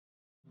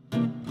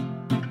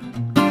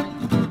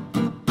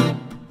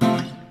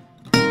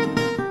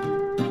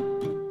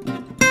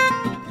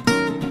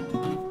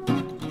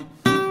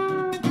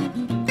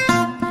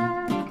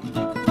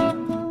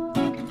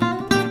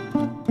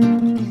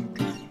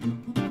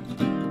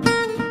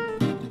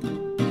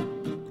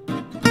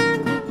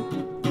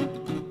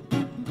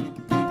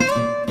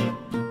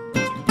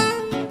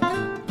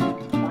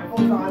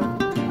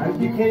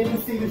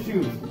the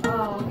shoes.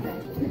 Oh, okay.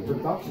 The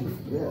production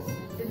for this.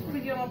 Did you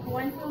put your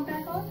blindfold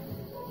back on?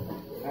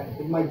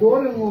 My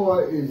daughter-in-law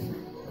is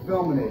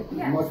filming it.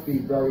 Yeah. It must be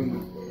very...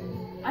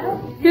 I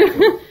don't...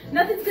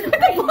 Nothing's gonna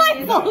bite me.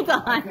 Blindfold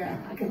on. Yeah,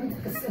 I can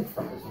take a sip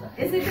first.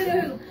 Is it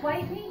gonna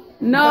bite me?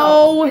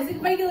 No. Is it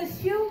regular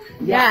shoe?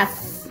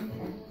 Yes.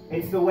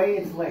 It's the way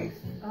it's laced.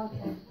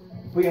 Okay.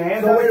 Put your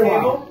hands So on wait the a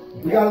table.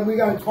 while. We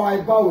gotta tie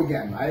a bow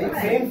again, right?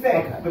 Same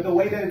thing, Okay. but the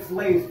way that it's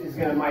laced is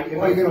gonna might.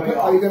 Are you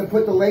gonna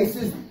put the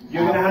laces?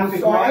 You're gonna on have the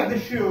to side? grab the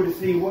shoe to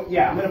see what.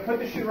 Yeah, I'm gonna put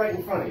the shoe right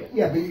in front of you.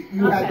 Yeah, but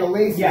you had the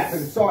laces Yes. to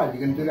the side.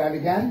 You're gonna do that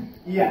again?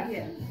 Yeah.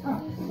 Yeah.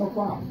 Oh, no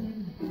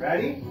problem.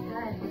 Ready?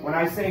 Good. When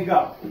I say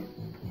go,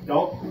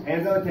 don't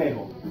hands on the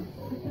table.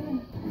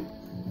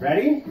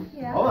 Ready?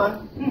 Yeah. Hold on.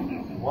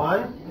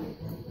 1,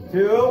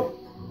 2,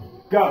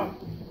 go.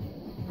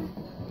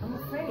 I'm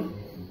afraid.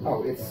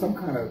 Oh, it's some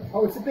kind of...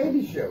 Oh, it's a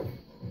baby shoe.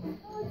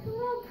 Oh, it's a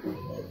little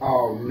tiny.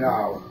 Oh,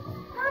 no.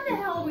 How the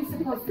hell are we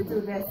supposed to do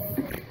this?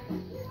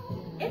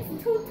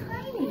 It's too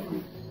tiny.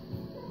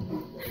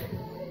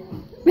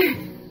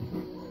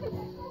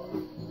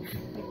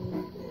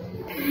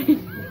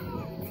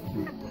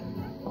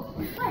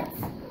 What?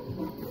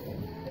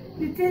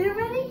 You did it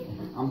already?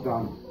 I'm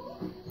done.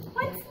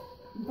 What?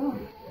 I'm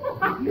done.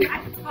 I'm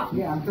not talking.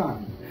 Yeah, I'm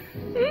done.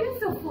 You're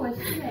so full of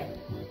shit.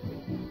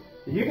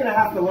 You're gonna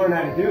have to learn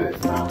how to do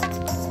this now.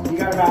 You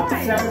got about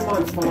 7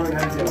 months to learn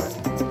how to do it.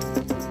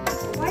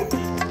 Why?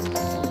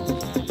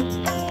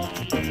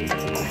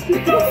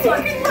 Don't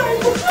fucking run!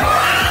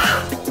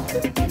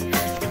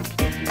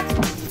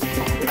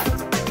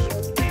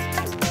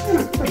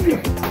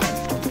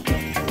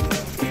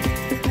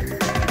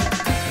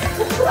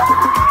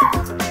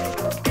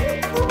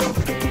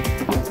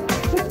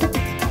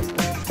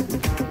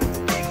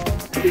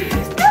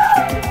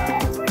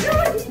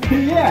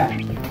 Yeah.